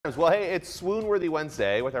Well, hey, it's Swoon-worthy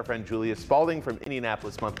Wednesday with our friend Julia Spalding from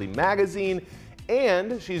Indianapolis Monthly Magazine,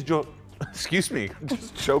 and she's excuse me,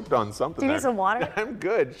 just choked on something. Do you need some water? I'm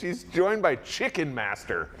good. She's joined by Chicken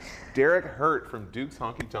Master Derek Hurt from Duke's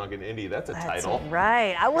Honky Tonk in Indy. That's a title. That's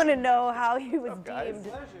right. I want to know how he was deemed.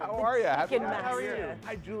 How are you? Happy Chicken How are you? Master.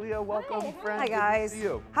 Hi, Julia. Welcome, friend. Hi, guys. Good to see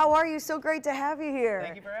you. How are you? So great to have you here.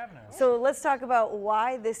 Thank you for having us. So let's talk about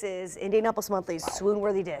why this is Indianapolis Monthly's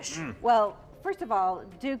swoon-worthy dish. Well, first of all,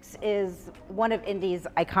 Duke's is one of Indy's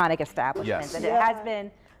iconic establishments, Yes. and it has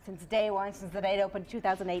been since day one, since the day it opened in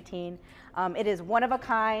 2018. It is one of a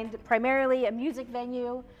kind, primarily a music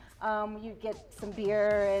venue. You get some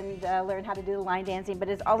beer and learn how to do the line dancing, but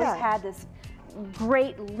it's always had this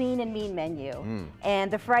great lean and mean menu. And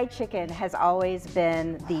the fried chicken has always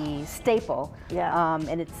been the staple.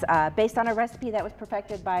 And it's based on a recipe that was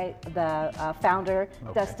perfected by the founder,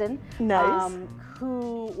 Dustin,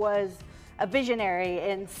 who was a visionary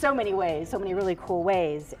in so many ways, so many really cool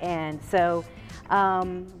ways. And so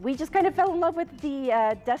we just kind of fell in love with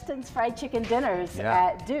the Dustin's fried chicken dinners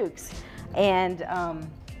at Duke's. And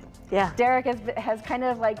Derek has kind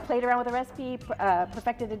of like played around with the recipe,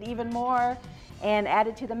 perfected it even more, and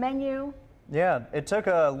added to the menu. Yeah, it took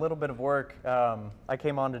a little bit of work. I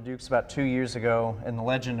came on to Duke's about 2 years ago, and the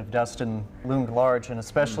legend of Dustin loomed large, and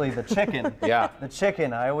especially the chicken. The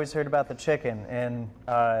chicken, I always heard about the chicken, and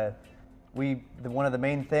one of the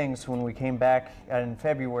main things when we came back in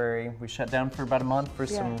February, we shut down for about a month for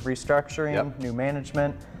some restructuring, new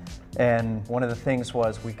management, and one of the things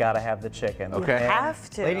was we got to have the chicken. Okay. You have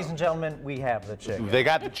to. Ladies and gentlemen, we have the chicken. They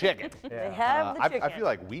got the chicken. They have the chicken. I feel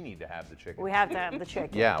like we need to have the chicken. We have to have the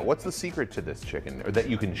chicken. Yeah, what's the secret to this chicken or that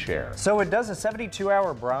you can share? So it does a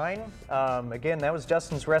 72-hour brine. Again, that was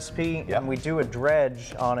Justin's recipe, and we do a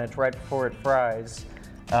dredge on it right before it fries.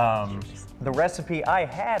 The recipe I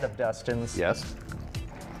had of Dustin's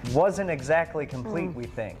wasn't exactly complete, we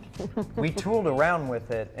think. We tooled around with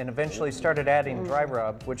it and eventually started adding dry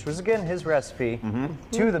rub, which was again his recipe,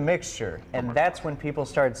 to the mixture. And that's when people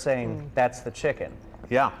started saying, that's the chicken.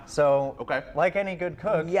 So, like any good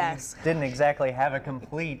cook, he didn't exactly have a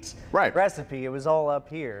complete recipe. It was all up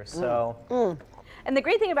here, so. And the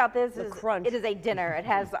great thing about this is it is a dinner. It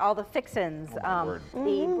has all the fixins.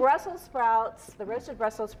 The Brussels sprouts, the roasted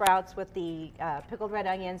Brussels sprouts with the pickled red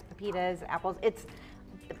onions, pepitas, apples. It's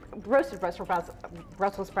roasted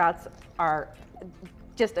Brussels sprouts are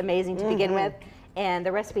just amazing to begin with. And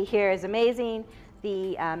the recipe here is amazing.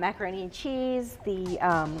 The macaroni and cheese, the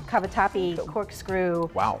cavatappi corkscrew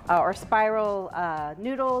or spiral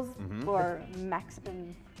noodles for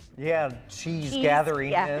maximum cheese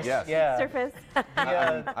gatheringness. Surface.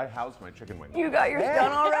 I housed my chicken wing. You got yours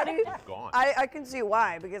done already? It's gone. I can see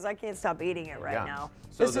why, because I can't stop eating it right now.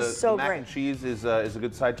 So this is so mac great. And cheese is a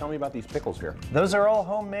good side. Tell me about these pickles here. Those are all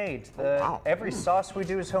homemade. Every sauce we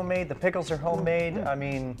do is homemade. The pickles are homemade. I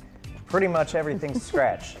mean, pretty much everything's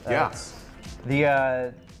scratch.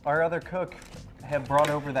 Our other cook had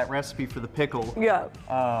brought over that recipe for the pickle.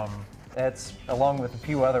 That's along with a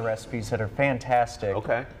few other recipes that are fantastic.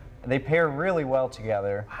 They pair really well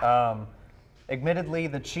together. Admittedly,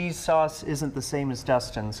 the cheese sauce isn't the same as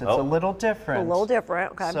Dustin's. It's a little different. A little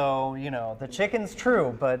different, So, you know, the chicken's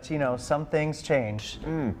true, but, you know, some things change.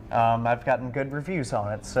 I've gotten good reviews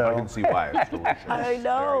on it, so. I can see why. It's delicious. I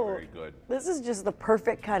know. Very, very good. This is just the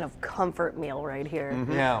perfect kind of comfort meal right here.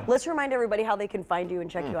 Yeah. Let's remind everybody how they can find you and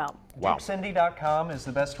check you out. DukesIndy.com is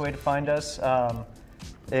the best way to find us.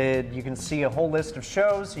 You can see a whole list of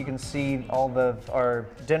shows. You can see all our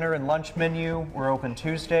dinner and lunch menu. We're open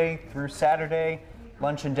Tuesday through Saturday.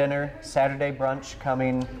 Lunch and dinner, Saturday brunch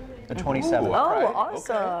coming the 27th. Oh,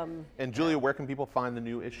 awesome. And Julia, where can people find the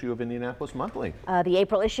new issue of Indianapolis Monthly? The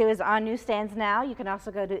April issue is on newsstands now. You can also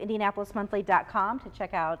go to indianapolismonthly.com to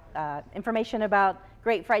check out information about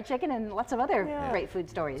great fried chicken and lots of other great food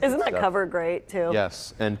stories. Isn't that cover great too?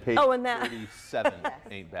 Yes, and page 37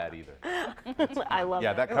 ain't bad either. I love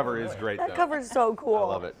that cover is great. That cover's so cool. I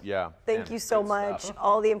love it. Thank you so much.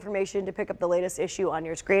 All the information to pick up the latest issue on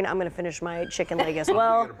your screen. I'm going to finish my chicken leg as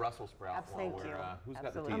well. Get a Brussels sprout. Thank you. Who's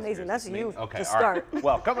got the Amazing. That's you to start. Right.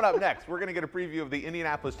 Well, coming up next, we're going to get a preview of the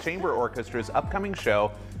Indianapolis Chamber Orchestra's upcoming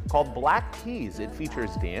show called Black Keys. It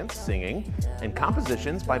features dance, singing, and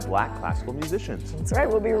compositions by Black classical musicians. That's right.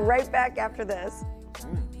 We'll be right back after this.